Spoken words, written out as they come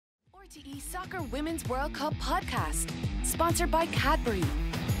RTE Soccer Women's World Cup podcast, sponsored by Cadbury.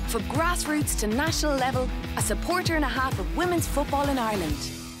 From grassroots to national level, a supporter and a half of women's football in Ireland.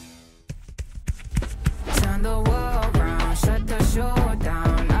 Turn the world round, shut the show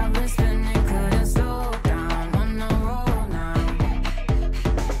down. I've been spinning, couldn't slow down. On the roll now.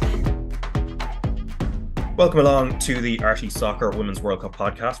 Welcome along to the RTE Soccer Women's World Cup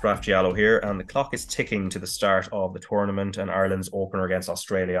podcast. Raf Diallo here, and the clock is ticking to the start of the tournament and Ireland's opener against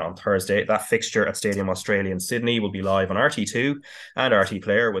Australia on Thursday. That fixture at Stadium Australia in Sydney will be live on RT2 and RT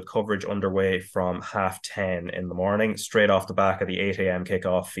Player, with coverage underway from 10:30 in the morning, straight off the back of the 8 a.m.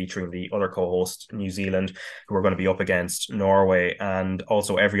 kickoff, featuring the other co-host, New Zealand, who are going to be up against Norway, and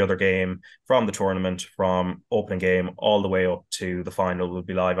also every other game from the tournament, from opening game all the way up to the final, will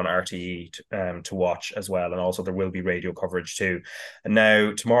be live on RTE to watch as well. And also there will be radio coverage too. And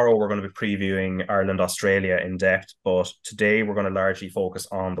now tomorrow we're going to be previewing Ireland-Australia in depth, but today we're going to largely focus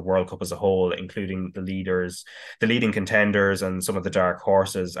on the World Cup as a whole, including the leading contenders and some of the dark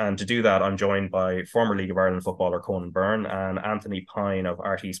horses. And to do that, I'm joined by former League of Ireland footballer Conan Byrne and Anthony Pyne of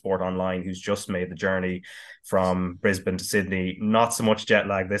RT Sport Online, who's just made the journey from Brisbane to Sydney. Not so much jet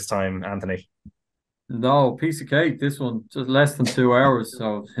lag this time, Anthony. No, piece of cake. This one just less than 2 hours,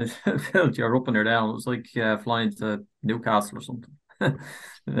 so it felt you're up and you're down. It was like flying to Newcastle or something.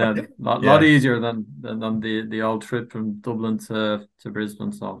 Lot easier than the old trip from Dublin to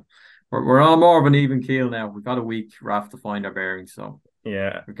Brisbane. So we're on more of an even keel now. We've got a week, Raf, to find our bearings. So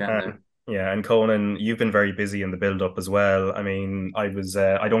yeah, we're getting there. Yeah, and Conan, you've been very busy in the build-up as well. I mean, I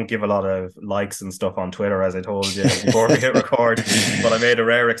don't give a lot of likes and stuff on Twitter, as I told you before we hit record, but I made a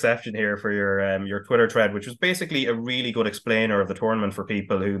rare exception here for your Twitter thread, which was basically a really good explainer of the tournament for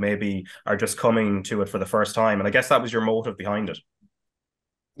people who maybe are just coming to it for the first time. And I guess that was your motive behind it.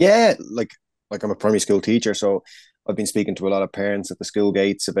 Yeah, like I'm a primary school teacher, so I've been speaking to a lot of parents at the school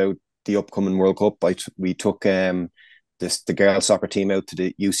gates about the upcoming World Cup. We took the girls' soccer team out to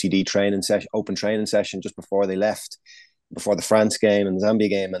the UCD open training session just before they left, before the France game and the Zambia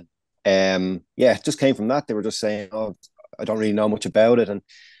game. And it just came from that. They were just saying, oh, I don't really know much about it. And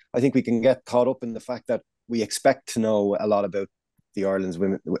I think we can get caught up in the fact that we expect to know a lot about the Ireland's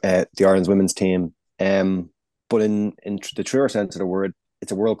women's team. But in the truer sense of the word,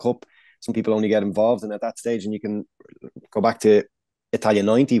 it's a World Cup. Some people only get involved in at that stage. And you can go back to Italia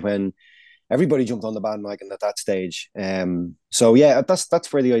 90 when everybody jumped on the bandwagon at that stage. So yeah,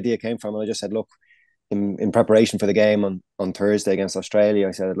 that's where the idea came from. And I just said, look, in preparation for the game on Thursday against Australia,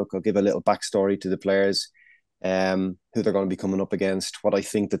 I said, look, I'll give a little backstory to the players, who they're going to be coming up against, what I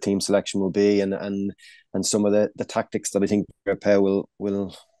think the team selection will be, and some of the tactics that I think Pau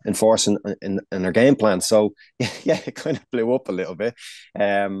will enforce in their game plan. So yeah, it kind of blew up a little bit.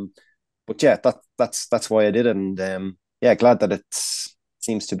 But yeah, that's why I did it. And glad that it's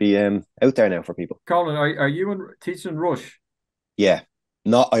seems to be out there now for people. Colin, are you teaching Rush? Yeah.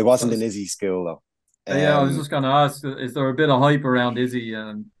 No, I wasn't in Izzy's school though. Yeah, I was just going to ask, is there a bit of hype around Izzy?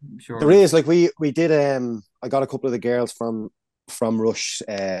 I'm sure there is. Like we did. I got a couple of the girls from Rush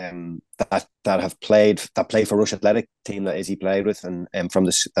that play for Rush Athletic team that Izzy played with, and from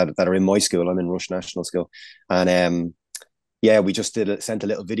that are in my school. I'm in Rush National School, and we just sent a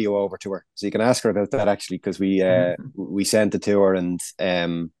little video over to her, so you can ask her about that actually, because we sent it to her, and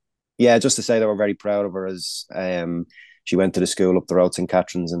just to say that we're very proud of her, as she went to the school up the road, St.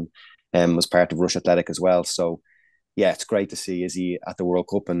 Catherine's, and was part of Rush Athletic as well. So yeah, it's great to see Izzy at the World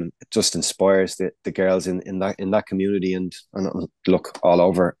Cup, and it just inspires the girls in that community, and look all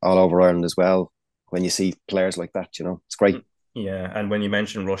over Ireland as well. When you see players like that, it's great. Yeah, and when you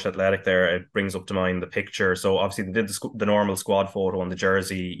mention Rush Athletic there, it brings up to mind the picture. So obviously they did the normal squad photo on the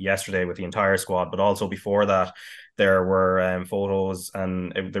jersey yesterday with the entire squad, but also before that, there were photos,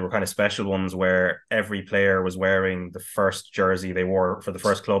 and there were kind of special ones where every player was wearing the first jersey they wore for the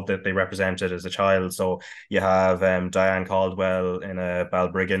first club that they represented as a child. So you have Diane Caldwell in a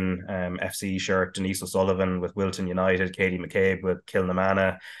Balbriggan FC shirt, Denise O'Sullivan with Wilton United, Katie McCabe with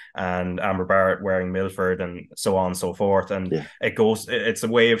Kilnamana, and Amber Barrett wearing Milford, and so on and so forth. And it's a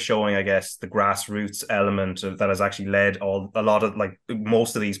way of showing, I guess, the grassroots element that has actually led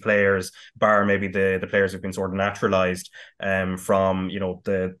most of these players, bar maybe the players who've been sort of naturalized from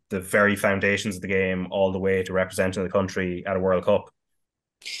the very foundations of the game all the way to representing the country at a World Cup.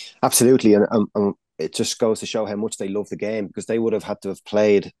 Absolutely, and it just goes to show how much they love the game, because they would have had to have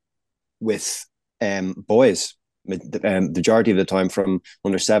played with boys the majority of the time, from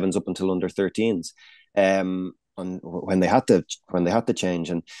under 7s up until under 13s. when they had to change.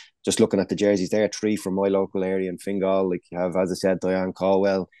 And just looking at the jerseys there, 3 from my local area in Fingal. Like you have, as I said, Diane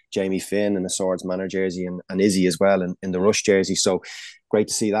Caldwell, Jamie Finn in the Swords Manor jersey, and Izzy as well in the Rush jersey. So great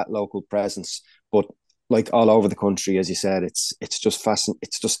to see that local presence. But like all over the country, as you said, it's just fascinating.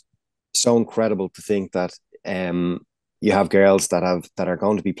 It's just so incredible to think that you have girls that are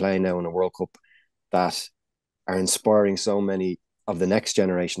going to be playing now in a World Cup that are inspiring so many of the next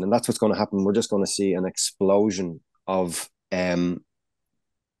generation. And that's what's going to happen. We're just going to see an explosion of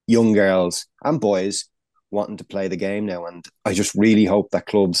young girls and boys wanting to play the game now. And I just really hope that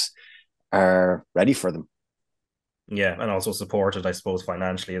clubs are ready for them. Yeah, and also supported, I suppose,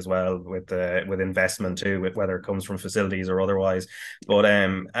 financially as well with investment too, with whether it comes from facilities or otherwise. But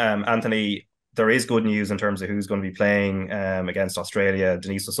Anthony, there is good news in terms of who's going to be playing against Australia.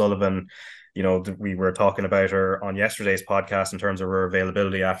 Denise O'Sullivan, you know, we were talking about her on yesterday's podcast in terms of her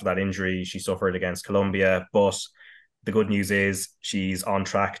availability after that injury she suffered against Colombia. But the good news is she's on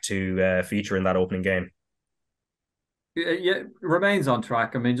track to feature in that opening game. Yeah, remains on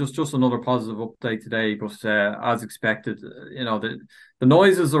track. I mean, just another positive update today, but as expected, you know, the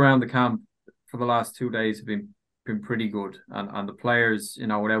noises around the camp for the last 2 days have been pretty good, and the players, you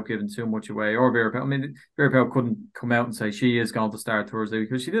know, without giving too much away, or Vera Pauw, I mean, Vera Pauw couldn't come out and say she is going to start Thursday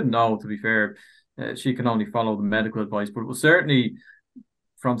because she didn't know, to be fair. She can only follow the medical advice, but it was certainly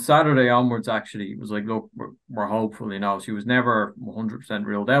from Saturday onwards, actually, it was like, look, we're hopeful, you know. She was never 100%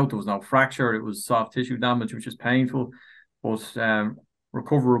 ruled out. There was no fracture. It was soft tissue damage, which is painful, but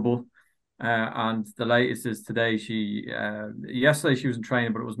recoverable. And the latest is today. Yesterday she was in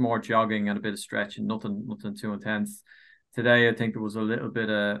training, but it was more jogging and a bit of stretching, nothing too intense. Today, I think there was a little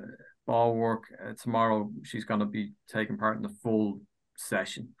bit of ball work. Tomorrow, she's going to be taking part in the full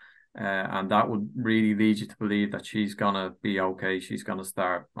session. And that would really lead you to believe that she's going to be okay. She's going to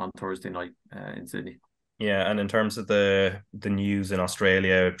start on Thursday night in Sydney. Yeah, and in terms of the news in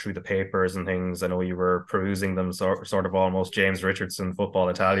Australia through the papers and things, I know you were perusing them sort of almost James Richardson Football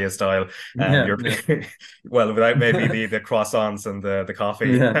Italia style. Yeah. Well, without maybe the croissants and the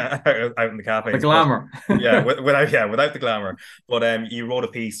coffee out in the cafes. The glamour. Without the glamour. But you wrote a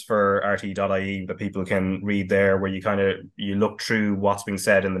piece for RT.ie that people can read there, where you look through what's being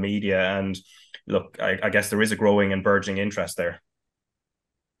said in the media, and look, I guess there is a growing and burgeoning interest there.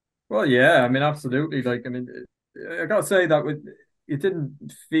 Well, yeah, I mean, absolutely. Like, I mean, I gotta say that it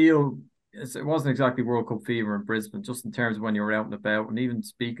didn't feel, it wasn't exactly World Cup fever in Brisbane, just in terms of when you were out and about, and even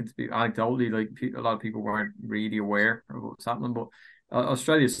speaking to people anecdotally, like a lot of people weren't really aware of what was happening. But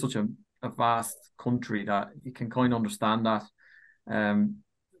Australia is such a vast country that you can kind of understand that.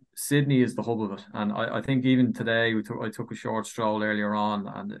 Sydney is the hub of it, and I think even today I took a short stroll earlier on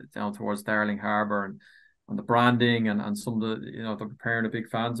and down towards Darling Harbour, and the branding and some of the, you know, they're preparing a big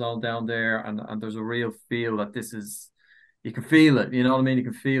fan zone down there, and there's a real feel that this is, you can feel it, you know what I mean? You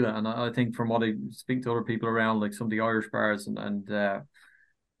can feel it. And I think from what I speak to other people around, like some of the Irish bars and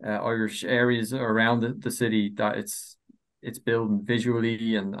Irish areas around the city, that it's building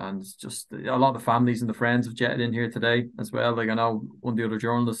visually, and just a lot of the families and the friends have jetted in here today as well. Like I know one of the other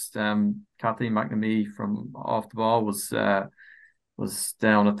journalists, Kathleen McNamee from Off the Ball, was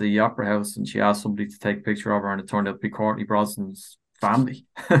down at the Opera House, and she asked somebody to take a picture of her, and it turned out to be Courtney Brosnan's family.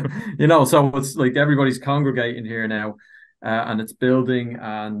 You know, so it's like everybody's congregating here now, and it's building,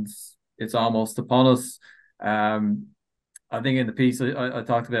 and it's almost upon us. I think in the piece I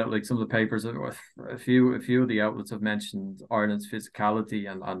talked about, like, some of the papers, a few of the outlets have mentioned Ireland's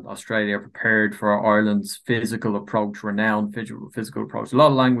physicality, and Australia are prepared for Ireland's physical approach, renowned physical approach. A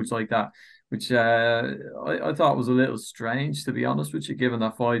lot of language like that, which I thought was a little strange, to be honest with you, given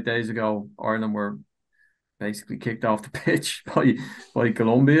that 5 days ago Ireland were basically kicked off the pitch by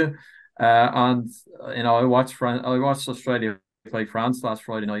Colombia. And you know, I watched Australia play France last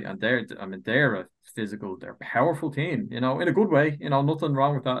Friday night, and they're a physical, they're a powerful team, you know, in a good way. You know, nothing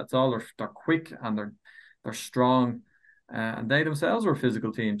wrong with that at all. They're quick, and they're strong, and they themselves are a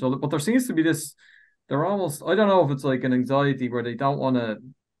physical team. So, but there seems to be this, they're almost, I don't know if it's like an anxiety where they don't want to,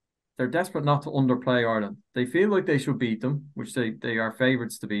 they're desperate not to underplay Ireland. They feel like they should beat them, which they are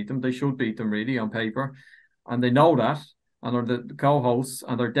favourites to beat them. They should beat them, really, on paper, and they know that, and are the co-hosts,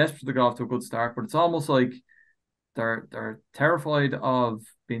 and they're desperate to go off to a good start. But it's almost like they're terrified of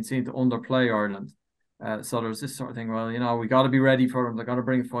being seen to underplay Ireland. So there's this sort of thing. Well, you know, we got to be ready for them. They're going to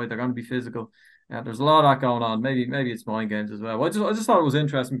bring a fight. They're going to be physical. There's a lot of that going on. Maybe it's mind games as well. I just thought it was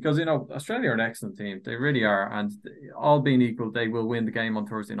interesting because, you know, Australia are an excellent team. They really are, and all being equal, they will win the game on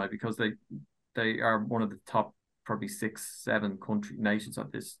Thursday night because they are one of the top probably 6-7 country nations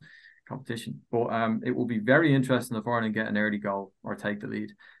at this competition. But it will be very interesting if Ireland get an early goal or take the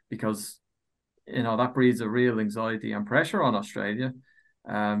lead, because that breeds a real anxiety and pressure on Australia.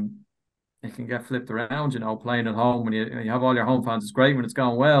 It can get flipped around, playing at home when you have all your home fans. It's great when it's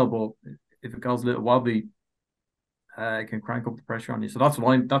going well, but if it goes a little wobbly, it can crank up the pressure on you. So that's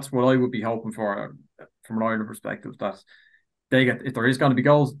what I would be hoping for from an Ireland perspective, that if there is going to be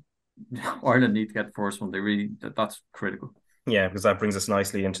goals, Ireland need to get the first one. That's critical. Yeah, because that brings us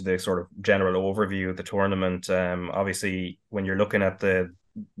nicely into the sort of general overview of the tournament. Obviously, when you're looking at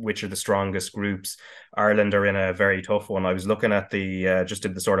which are the strongest groups, Ireland are in a very tough one. I was looking at just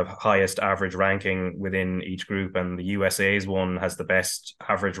did the sort of highest average ranking within each group, and the USA's one has the best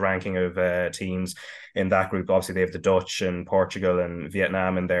average ranking of teams in that group. Obviously, they have the Dutch and Portugal and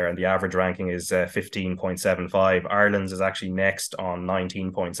Vietnam in there, and the average ranking is 15.75. Ireland's is actually next on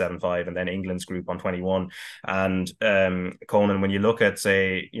 19.75, and then England's group on 21. And Conan, when you look at,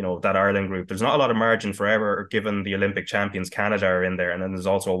 say, that Ireland group, there's not a lot of margin for error given the Olympic champions Canada are in there, and then there's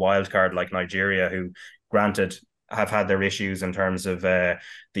also a wild card like Nigeria, who, granted, have had their issues in terms of the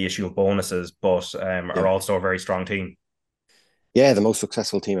issue of bonuses, but are also a very strong team. Yeah, the most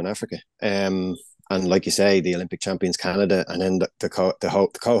successful team in Africa. And like you say, the Olympic champions Canada, and then the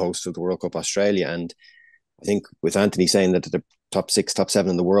co-host of the World Cup Australia. And I think with Anthony saying that the top 6, top 7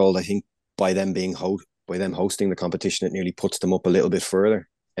 in the world, I think by them hosting the competition, it nearly puts them up a little bit further.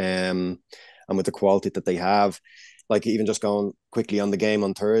 And with the quality that they have, like even just going quickly on the game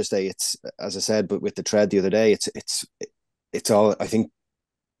on Thursday, it's, as I said, but with the tread the other day, it's all, I think,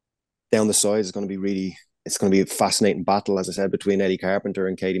 down the sides is going to be it's going to be a fascinating battle, as I said, between Eddie Carpenter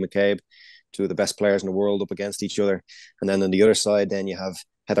and Katie McCabe, two of the best players in the world up against each other. And then on the other side, then you have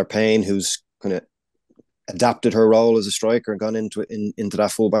Heather Payne, who's kind of adapted her role as a striker and gone into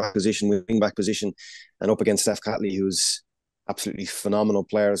that full-back position, wing back position, and up against Steph Catley, who's absolutely phenomenal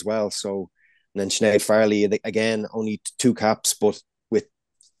player as well. So, and then Sinead Farley, again, only 2 caps, but with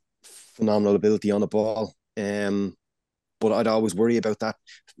phenomenal ability on the ball. But I'd always worry about that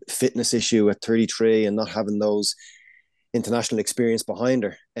fitness issue at 33 and not having those international experience behind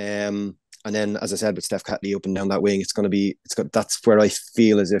her. And then, as I said, with Steph Catley up and down that wing, that's where I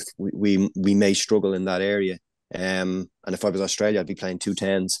feel as if we may struggle in that area. And if I was Australia, I'd be playing 2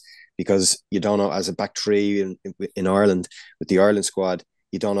 10s, because you don't know, as a back three in Ireland, with the Ireland squad,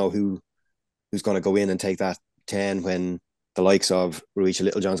 you don't know who's going to go in and take that 10 when the likes of Ruicha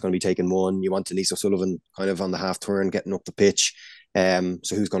Littlejohn's going to be taking 1. You want Denise O'Sullivan kind of on the half turn, getting up the pitch.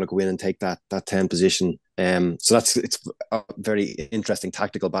 So who's going to go in and take that 10 position? So it's a very interesting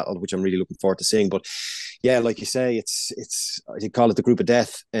tactical battle, which I'm really looking forward to seeing. But yeah, like you say, it's I call it the group of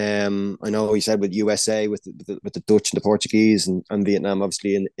death. I know you said with USA, with the Dutch and the Portuguese and Vietnam,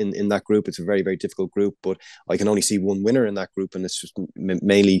 obviously in that group, it's a very, very difficult group. But I can only see one winner in that group, and it's just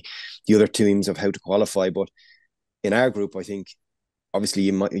mainly the other teams of how to qualify. But in our group, I think obviously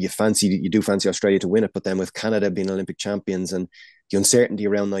you do fancy Australia to win it, but then with Canada being Olympic champions and the uncertainty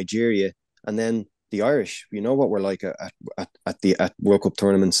around Nigeria, and then the Irish, you know what we're like at World Cup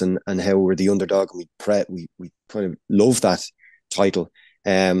tournaments and how we're the underdog, and we kind of love that title,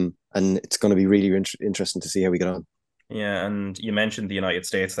 and it's going to be really interesting to see how we get on. Yeah, and you mentioned the United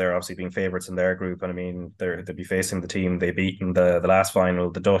States there, obviously being favourites in their group, and I mean they'll be facing the team they beat in the last final,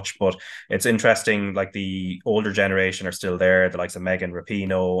 the Dutch. But it's interesting, like the older generation are still there, the likes of Megan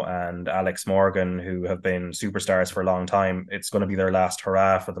Rapinoe and Alex Morgan, who have been superstars for a long time. It's going to be their last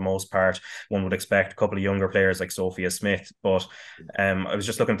hurrah for the most part. One would expect a couple of younger players like Sophia Smith, but I was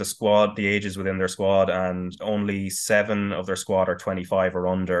just looking at the squad, the ages within their squad, and only 7 of their squad are 25 or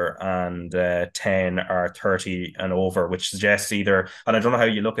under, and 10 are 30 and over, which suggests either, and I don't know how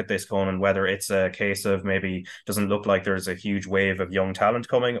you look at this, Conan, whether it's a case of maybe doesn't look like there's a huge wave of young talent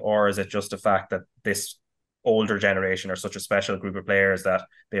coming, or is it just a fact that this older generation are such a special group of players that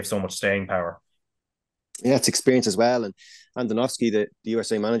they have so much staying power? Yeah, it's experience as well. And Andonovski, the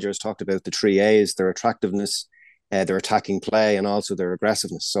USA manager, has talked about the 3 A's: their attractiveness, their attacking play, and also their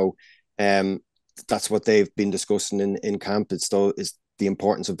aggressiveness. So that's what they've been discussing in camp, is the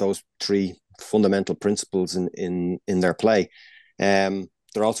importance of those 3 fundamental principles in their play. They're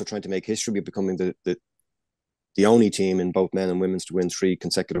also trying to make history by becoming the only team in both men and women's to win 3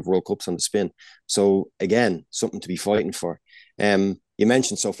 consecutive World Cups on the spin. So again, something to be fighting for. You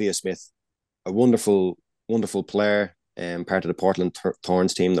mentioned Sophia Smith, a wonderful player, part of the Portland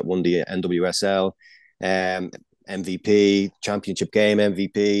Thorns team that won the NWSL, MVP, championship game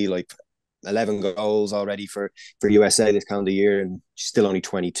MVP, like 11 goals already for USA this calendar year, and she's still only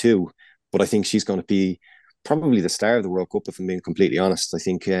 22. But I think she's going to be probably the star of the World Cup, if I'm being completely honest. I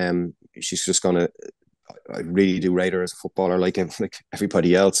think she's just going to, I really do rate her as a footballer, like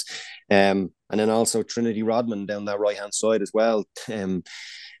everybody else. And And then also Trinity Rodman down that right hand side as well.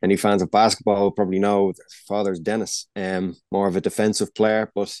 Any fans of basketball will probably know their father's Dennis, more of a defensive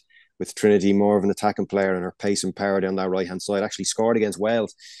player, but with Trinity more of an attacking player, and her pace and power down that right hand side. Actually scored against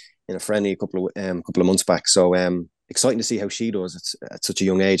Wales in a friendly a couple of months back. So exciting to see how she does. It's at such a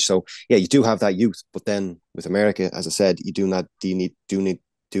young age. So yeah, you do have that youth, but then with America, as I said, you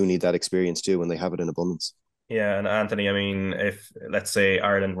need that experience too, and they have it in abundance. Yeah, and Anthony, I mean, if let's say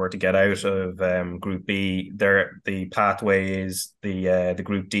Ireland were to get out of Group B, the pathway is the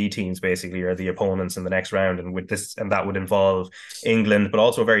Group D teams basically are the opponents in the next round, and that would involve England, but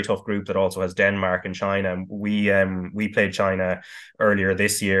also a very tough group that also has Denmark and China. We played China earlier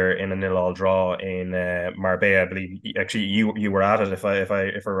this year in a 0-0 draw in Marbella. I believe actually you were at it if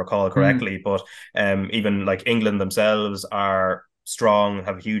I recall correctly. But even like England themselves are strong,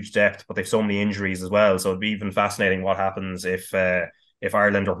 have huge depth, but they've so many injuries as well. So it'd be even fascinating what happens if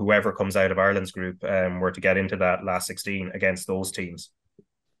Ireland or whoever comes out of Ireland's group were to get into that last 16 against those teams.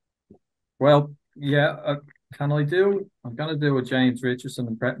 Well, yeah, I'm going to do a James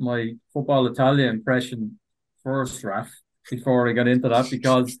Richardson my Football Italia impression first, Raf, before I get into that,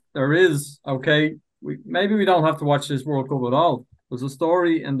 because there is, maybe we don't have to watch this World Cup at all. There's a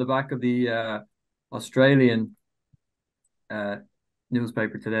story in the back of the Australian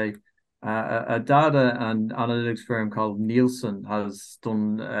newspaper today. A data and analytics firm called Nielsen has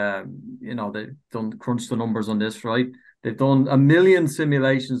done, they've crunched the numbers on this, right? They've done 1 million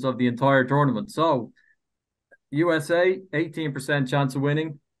simulations of the entire tournament. So USA, 18% chance of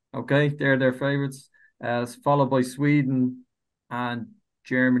winning. Okay, they're their favourites. Followed by Sweden and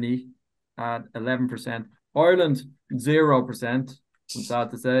Germany at 11%. Ireland, 0%. I'm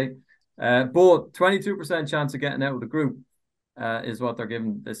sad to say. But 22% chance of getting out of the group. Is what they're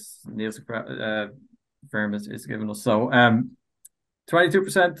giving this Nielsen firm is giving us. So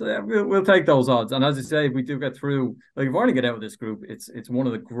 22%, we'll take those odds. And as I say, if we do get through, like if we already get out of this group, it's one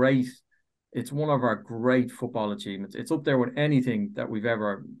of our great football achievements. It's up there with anything that we've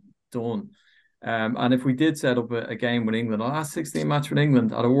ever done. And if we did set up a game with England, a last 16 match with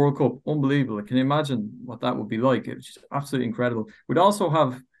England at a World Cup, unbelievable. Can you imagine what that would be like? It's just absolutely incredible.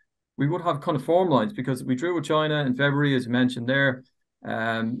 We would have kind of form lines because we drew with China in February, as you mentioned there.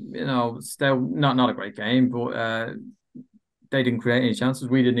 Still not a great game, but they didn't create any chances.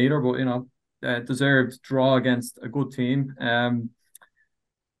 We didn't either, but deserved draw against a good team.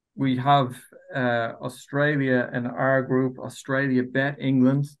 We have Australia in our group. Australia bet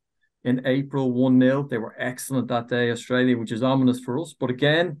England in April 1-0. They were excellent that day, Australia, which is ominous for us. But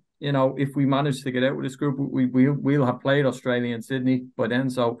again, if we manage to get out with this group, we'll have played Australia in Sydney by then.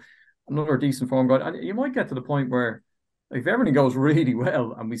 So another decent form guide. And you might get to the point where if everything goes really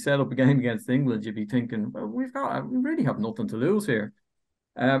well and we set up a game against England, you'd be thinking, well, we really have nothing to lose here.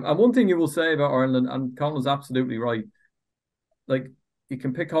 And one thing you will say about Ireland, and Conan's absolutely right, like you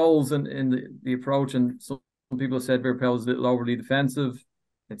can pick holes in the approach, and some people have said Liverpool is a little overly defensive.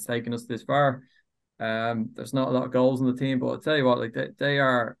 It's taken us this far. There's not a lot of goals in the team, but I'll tell you what, like they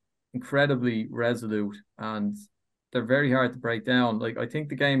are incredibly resolute and they're very hard to break down. Like I think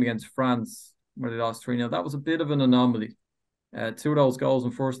the game against France where they lost 3-0, that was a bit of an anomaly. 2 of those goals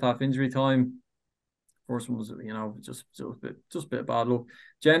in first half injury time. First one was, just a bit of bad luck.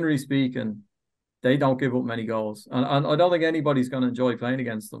 Generally speaking, they don't give up many goals, and I don't think anybody's going to enjoy playing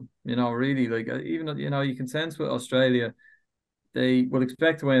against them. Really, like even you can sense with Australia, they will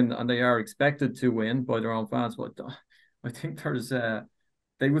expect to win, and they are expected to win by their own fans. But I think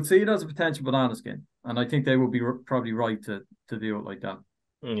they would see it as a potential banana skin. And I think they would be probably right to do it like that.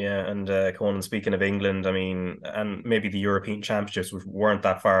 Yeah, and Conan, speaking of England, I mean, and maybe the European Championships weren't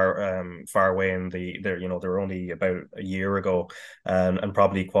that far away in they're only about a year ago, and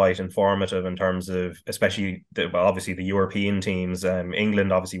probably quite informative in terms of especially obviously the European teams.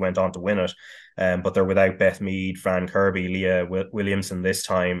 England obviously went on to win it, but they're without Beth Mead, Fran Kirby, Leah Williamson this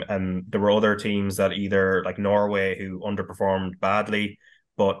time, and there were other teams that either like Norway who underperformed badly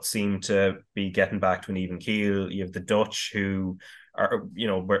but seem to be getting back to an even keel. You have the Dutch who are,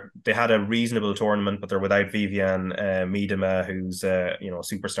 they had a reasonable tournament, but they're without Vivian Miedema, who's a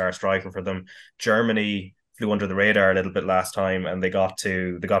superstar striker for them. Germany flew under the radar a little bit last time, and they got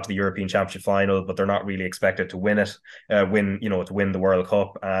to the European Championship final, but they're not really expected to win it, to win the World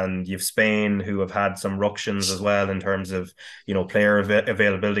Cup. And you've Spain, who have had some ructions as well in terms of player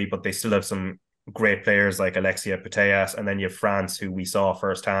availability, but they still have some great players like Alexia Putellas, and then you have France, who we saw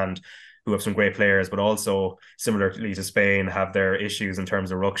firsthand, who have some great players, but also similarly to Spain have their issues in terms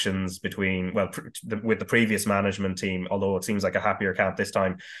of ructions with the previous management team, although it seems like a happier camp this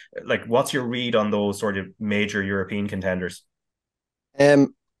time. Like, what's your read on those sort of major European contenders?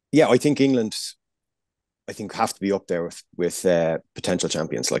 Yeah, I think England, have to be up there with potential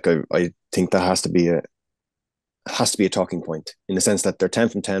champions. Like I think that has to be a talking point in the sense that they're 10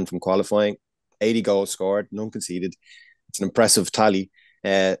 from 10 from qualifying, 80 goals scored, none conceded. It's an impressive tally,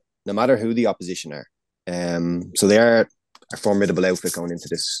 no matter who the opposition are. So they are a formidable outfit going into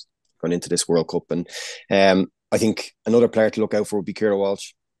this World Cup. And I think another player to look out for would be Kira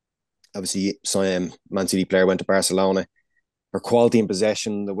Walsh. Obviously, Man City player, went to Barcelona. Her quality in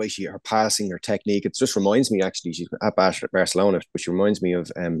possession, the way her passing, her technique, it just reminds me, actually, she's at Barcelona, but she reminds me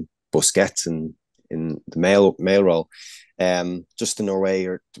of Busquets in the male role. Just in her way,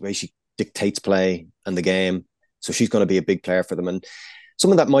 or the way she dictates play and the game. So she's going to be a big player for them. And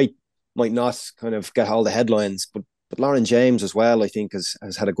someone that might not kind of get all the headlines, but Lauren James as well, I think, has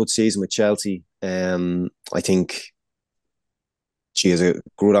had a good season with Chelsea. I think she has a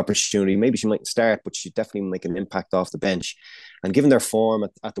good opportunity. Maybe she mightn't start, but she definitely make an impact off the bench. And given their form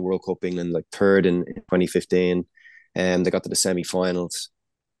at the World Cup, England, like third in 2015, they got to the semi-finals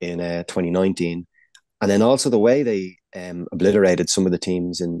in 2019. And then also the way they obliterated some of the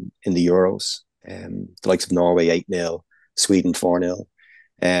teams in the Euros, the likes of Norway 8-0, Sweden 4-0.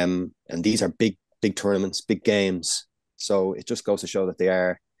 And these are big tournaments, big games. So it just goes to show that they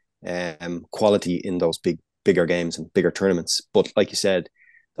are quality in those bigger games and bigger tournaments. But like you said,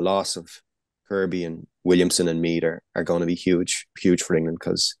 the loss of Kirby and Williamson and Mead are going to be huge for England,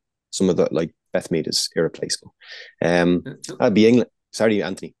 because some of the, like Beth Mead is irreplaceable. That'd be England. Sorry,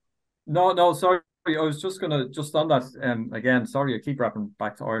 Anthony. No, sorry. I was just on that. Again, sorry, I keep wrapping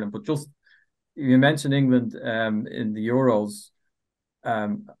back to Ireland, but just you mentioned England in the Euros,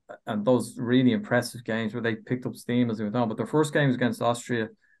 and those really impressive games where they picked up steam as they went on. But their first game was against Austria,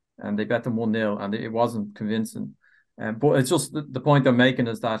 and they bet them 1-0, and it wasn't convincing. But it's just the point I'm making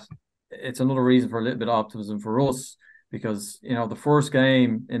is that it's another reason for a little bit of optimism for us, because the first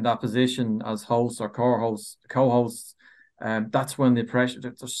game in that position as hosts or co-hosts. That's when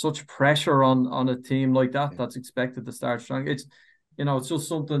there's such pressure on a team like that that's expected to start strong. It's just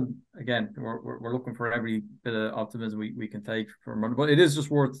something, again, we're looking for every bit of optimism we can take from it, but it is just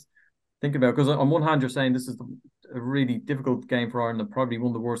worth thinking about, because on one hand you're saying this is a really difficult game for Ireland and probably one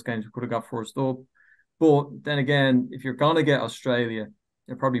of the worst games we could have got first up, but then again, if you're going to get Australia,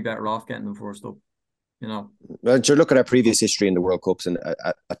 you're probably better off getting them first up. Well, you look at our previous history in the World Cups and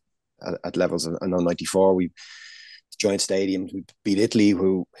at levels of 94, we joint stadiums. We beat Italy,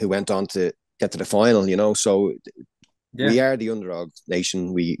 who went on to get to the final. So we are the underdog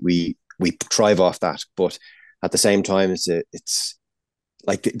nation. We thrive off that, but at the same time, it's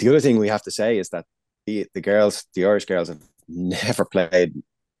like the other thing we have to say is that the Irish girls have never played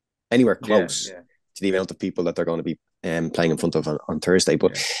anywhere close to the amount of people that they're going to be playing in front of on Thursday.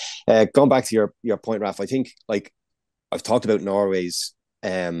 But going back to your point, Raf, I think, like, I've talked about Norway's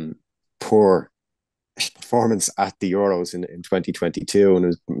poor performance at the Euros in 2022, and it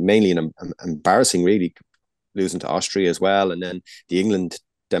was mainly an embarrassing, really, losing to Austria as well, and then the England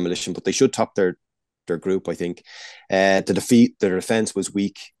demolition. But they should top their group, I think. Their defence was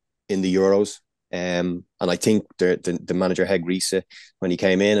weak in the Euros, and I think the manager Heg Riise, when he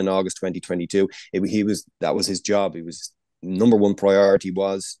came in August 2022, that was his job. It was number one priority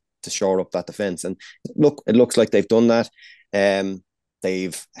was to shore up that defence, and it looks like they've done that.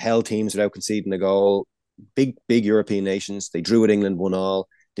 They've held teams without conceding a goal. Big European nations. They drew with England 1-1.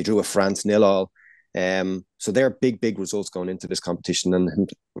 They drew with France 0-0. So they're big results going into this competition. And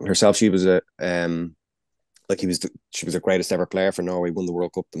herself, she was she was the greatest ever player for Norway. Won the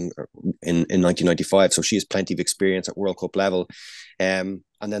World Cup in 1995. So she has plenty of experience at World Cup level. And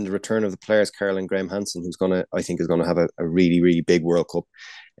then the return of the players, Caroline Graham Hansen, who's I think is going to have a really big World Cup.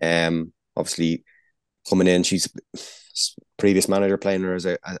 Obviously coming in, she's previous manager playing her as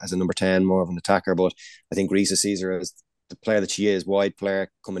a number 10, more of an attacker, but I think Riise sees her as the player that she is, wide player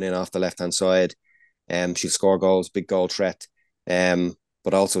coming in off the left hand side. She'll score goals, big goal threat,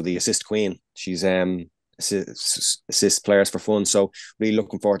 but also the assist queen. She's assist players for fun. So really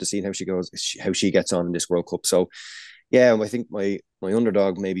looking forward to seeing how she gets on in this World Cup. So yeah, I think my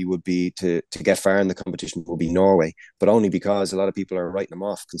underdog maybe would be to get far in the competition will be Norway, but only because a lot of people are writing them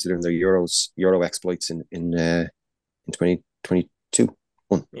off considering their Euro exploits in 2022.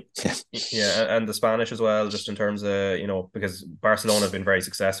 Yeah, and the Spanish as well, just in terms of, because Barcelona have been very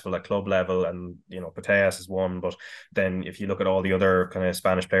successful at club level, and Putellas has won, but then if you look at all the other kind of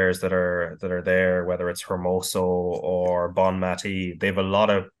Spanish players that are there, whether it's Hermoso or Bonmati, they have a lot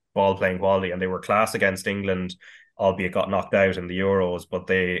of ball playing quality, and they were class against England, albeit got knocked out in the Euros, but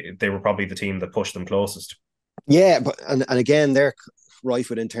they were probably the team that pushed them closest. Yeah, but and again, rife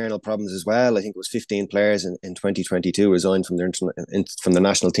with internal problems as well. I think it was 15 players in 2022 resigned from from the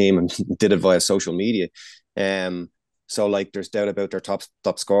national team and did it via social media. So like there's doubt about their top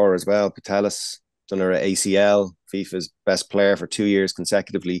scorer as well. Patelis done her ACL, FIFA's best player for 2 years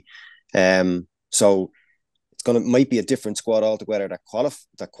consecutively. So might be a different squad altogether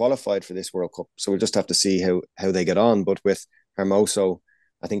that qualified for this World Cup. So we'll just have to see how they get on. But with Hermoso,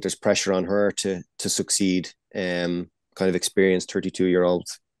 I think there's pressure on her to succeed. Kind of experienced 32-year-old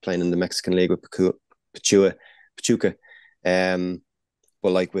playing in the Mexican League with Pachuca.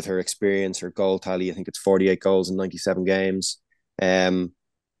 But like with her experience, her goal tally, I think it's 48 goals in 97 games. And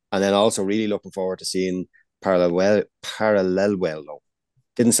then also really looking forward to seeing Paralleluelo.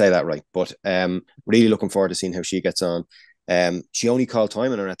 Didn't say that right, but really looking forward to seeing how she gets on. She only called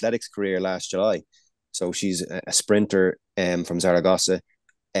time in her athletics career last July. So she's a sprinter from Zaragoza.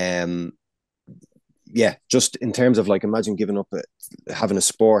 Yeah, just in terms of like, imagine giving up having a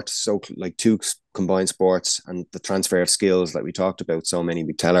sport, so like two combined sports and the transfer of skills like we talked about. So many,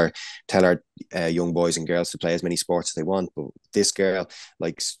 we tell our young boys and girls to play as many sports as they want, but this girl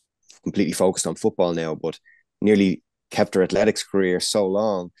like completely focused on football now, but nearly kept her athletics career so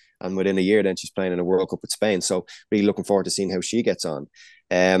long, and within a year then she's playing in a World Cup with Spain. So really looking forward to seeing how she gets on.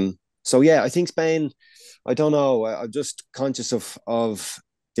 So yeah, I think Spain, I don't know, I'm just conscious of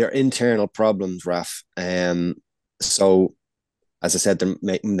their internal problems, Raf. So, as I said,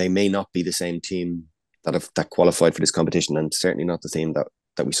 they may not be the same team that qualified for this competition, and certainly not the team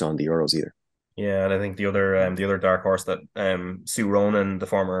that we saw in the Euros either. Yeah, and I think the other dark horse that Sue Ronan, the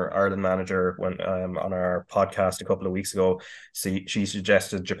former Ireland manager, went on our podcast a couple of weeks ago. She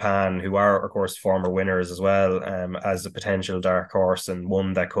suggested Japan, who are of course former winners as well, as a potential dark horse, and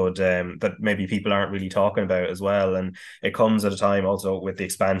one that could that maybe people aren't really talking about as well. And it comes at a time also with the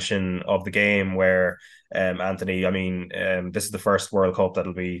expansion of the game where Anthony, I mean, this is the first World Cup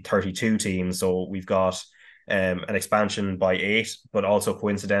that'll be 32 teams, so we've got an expansion by 8, but also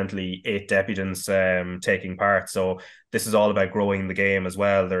coincidentally 8 debutants taking part. So this is all about growing the game as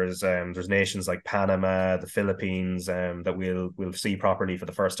well. There's nations like Panama, the Philippines, that we'll see properly for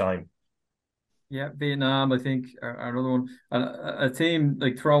the first time. Yeah, Vietnam, I think, are another one. And a team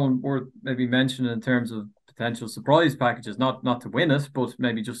like throwing worth maybe mentioning in terms of potential surprise packages, not to win it, but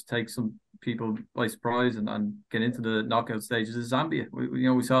maybe just take some people by surprise and get into the knockout stages is Zambia.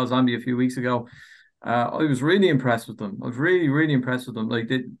 We saw Zambia a few weeks ago. I was really impressed with them. I was really, really impressed with them. Like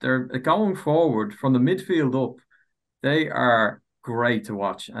they're going forward from the midfield up. They are great to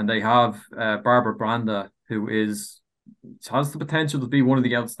watch, and they have Barbara Branda, who has the potential to be one of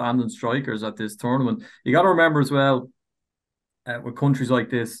the outstanding strikers at this tournament. You got to remember as well, with countries like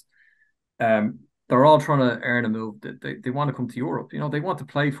this, they're all trying to earn a move. They want to come to Europe. They want to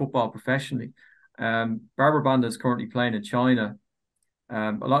play football professionally. Barbara Branda is currently playing in China.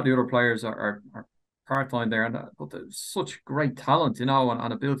 A lot of the other players are part-time there, but there's such great talent,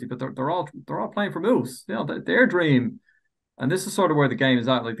 and ability, but they're all playing for moves. Their dream, and this is sort of where the game is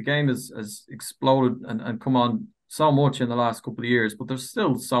at. Like the game has exploded and come on so much in the last couple of years, but there's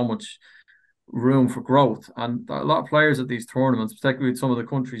still so much room for growth. And a lot of players at these tournaments, particularly with some of the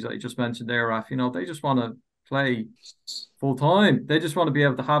countries that you just mentioned there, Raf, they just want to play full time. They just want to be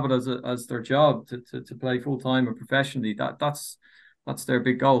able to have it as their job to play full time and professionally. That's their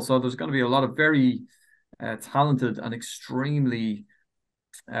big goal. So there's going to be a lot of very talented and extremely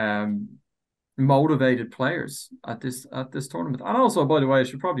motivated players at this tournament. And also, by the way, I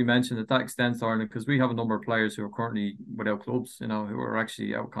should probably mention that extends to Ireland, because we have a number of players who are currently without clubs, who are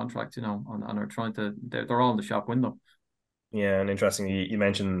actually out of contract, and are trying to. They're all in the shop window. Yeah, and interestingly, you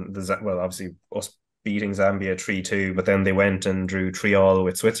mentioned obviously us beating Zambia 3-2, but then they went and drew 3-3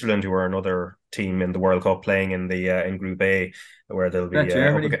 with Switzerland, who are another team in the World Cup playing in the in Group A, where they'll be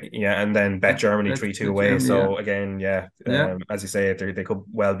and then bet Germany 3-2 away. Germany, so again, as you say, they could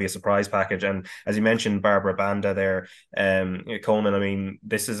well be a surprise package. And as you mentioned, Barbara Banda there, Conan, I mean,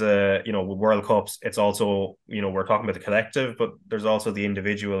 this is with World Cups, it's also, we're talking about the collective, but there's also the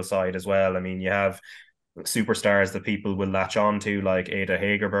individual side as well. I mean, you have superstars that people will latch on to, like Ada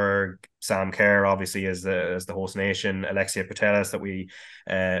Hegerberg, Sam Kerr, obviously as the host nation, Alexia Putellas that we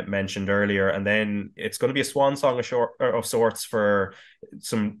mentioned earlier, and then it's going to be a swan song of sorts for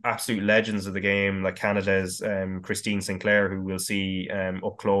some absolute legends of the game, like Canada's Christine Sinclair, who we'll see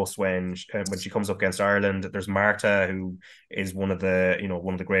up close when she comes up against Ireland. There's Marta, who is one of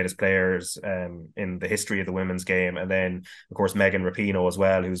the greatest players in the history of the women's game, and then of course Megan Rapinoe as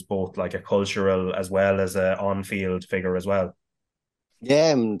well, who's both like a cultural as well as a on-field figure as well.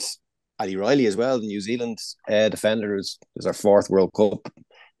 Yeah, and Ali Riley as well, the New Zealand defender, is our 4th World Cup,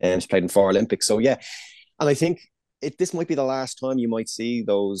 and she's played in 4 Olympics. So yeah, and I think this might be the last time you might see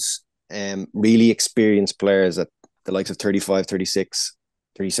those really experienced players at the likes of 35, 36,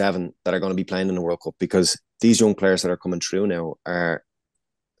 37 that are going to be playing in the World Cup, because these young players that are coming through now are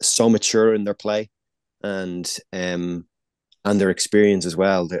so mature in their play and their experience as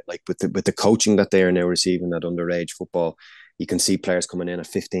well. They're, like with the coaching that they are now receiving at underage football, you can see players coming in at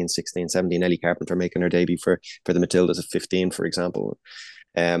 15, 16, 17. Ellie Carpenter making her debut for the Matildas at 15, for example.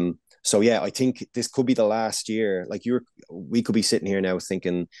 So yeah, I think this could be the last year. Like we could be sitting here now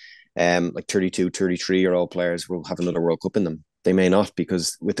thinking like 32, 33-year-old players will have another World Cup in them. They may not,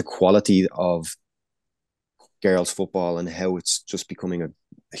 because with the quality of girls football and how it's just becoming a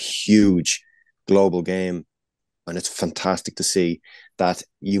huge global game, and it's fantastic to see that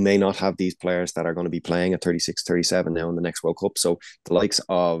you may not have these players that are going to be playing at 36, 37 now in the next World Cup. So the likes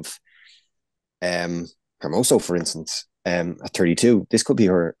of Hermoso, for instance, at 32, this could be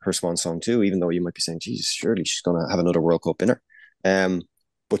her swan song too, even though you might be saying, Jesus, surely she's going to have another World Cup in her.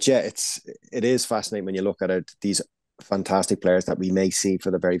 But yeah, it is fascinating when you look at it, these fantastic players that we may see for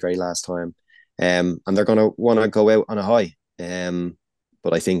the very, very last time. And they're going to want to go out on a high.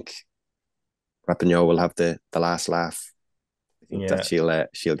 But I think Rapinoe will have the last laugh. I think that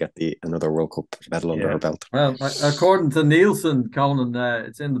she'll get another World Cup medal under her belt. Well, according to Nielsen, Conan,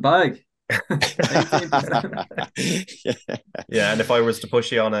 it's in the bag. Yeah, and if I was to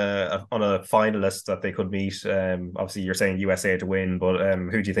push you on a finalist that they could meet, obviously you're saying USA to win, but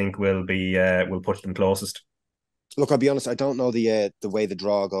who do you think will push them closest? Look, I'll be honest, I don't know the way the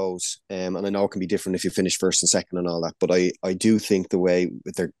draw goes, and I know it can be different if you finish first and second and all that, but I do think the way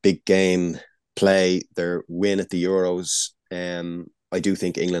with their big game play, their win at the Euros, I do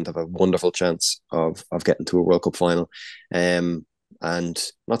think England have a wonderful chance of getting to a World Cup final. And I'm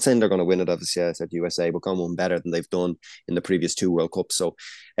not saying they're going to win it, obviously, I said USA, but going one better than they've done in the previous two World Cups. So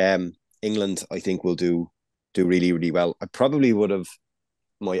England, I think, will do really, really well. I probably would have,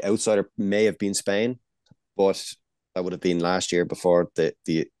 my outsider may have been Spain, but that would have been last year before the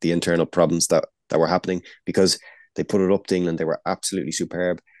internal problems that were happening, because they put it up to England. They were absolutely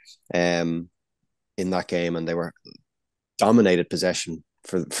superb in that game, and they were dominated possession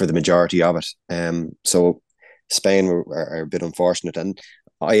for the majority of it. So Spain are a bit unfortunate, and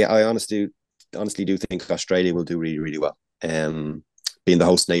I honestly do think Australia will do really, really well, being the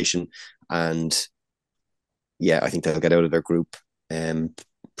host nation, and yeah, I think they'll get out of their group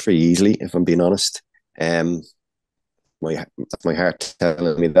pretty easily, if I'm being honest. My heart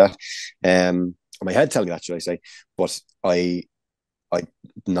telling me that, or my head telling me that, should I say? But I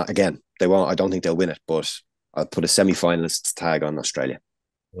not again. They won't. I don't think they'll win it, but I'll put a semi-finalist tag on Australia.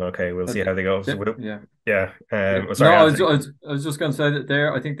 Okay, we'll see how they go. Yeah. Sorry, I was just going to say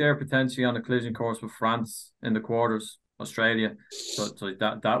that I think they're potentially on a collision course with France in the quarters. Australia, so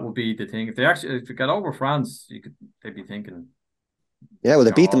that would be the thing. If they get over France, they'd be thinking. Yeah, well,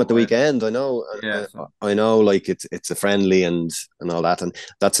 they beat them at the weekend. I know. Yeah, I know. Like it's a friendly and all that, and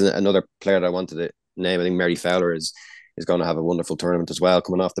that's another player that I wanted to name. I think Mary Fowler is going to have a wonderful tournament as well.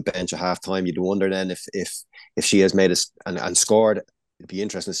 Coming off the bench at halftime, you'd wonder then if she has made us and scored. It'd be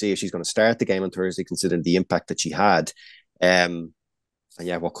interesting to see if she's going to start the game on Thursday, considering the impact that she had. And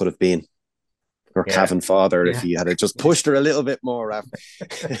yeah, what could have been her Cavan father if he had just pushed her a little bit more, Raf.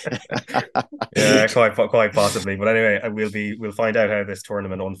 Yeah, quite possibly. But anyway, we'll find out how this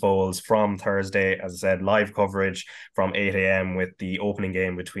tournament unfolds from Thursday. As I said, live coverage from 8 a.m. with the opening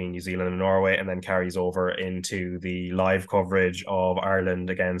game between New Zealand and Norway, and then carries over into the live coverage of Ireland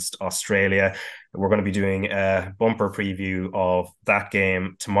against Australia. We're going to be doing a bumper preview of that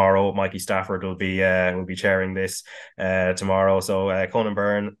game tomorrow. Mikey Stafford will be chairing this tomorrow. So Conan,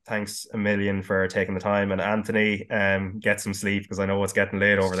 Byrne, thanks a million for taking the time, and Anthony, get some sleep, because I know it's getting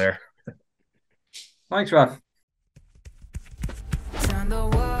late over there. Thanks, Raf. Turn the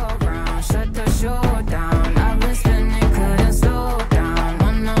world round, shut the show down. I've been spinning, couldn't slow down.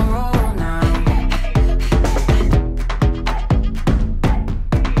 On the roll now.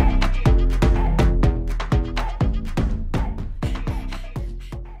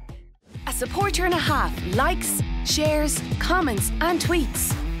 A supporter and a half likes, shares, comments, and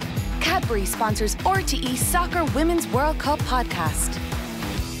tweets. Cadbury sponsors RTE Soccer Women's World Cup podcast.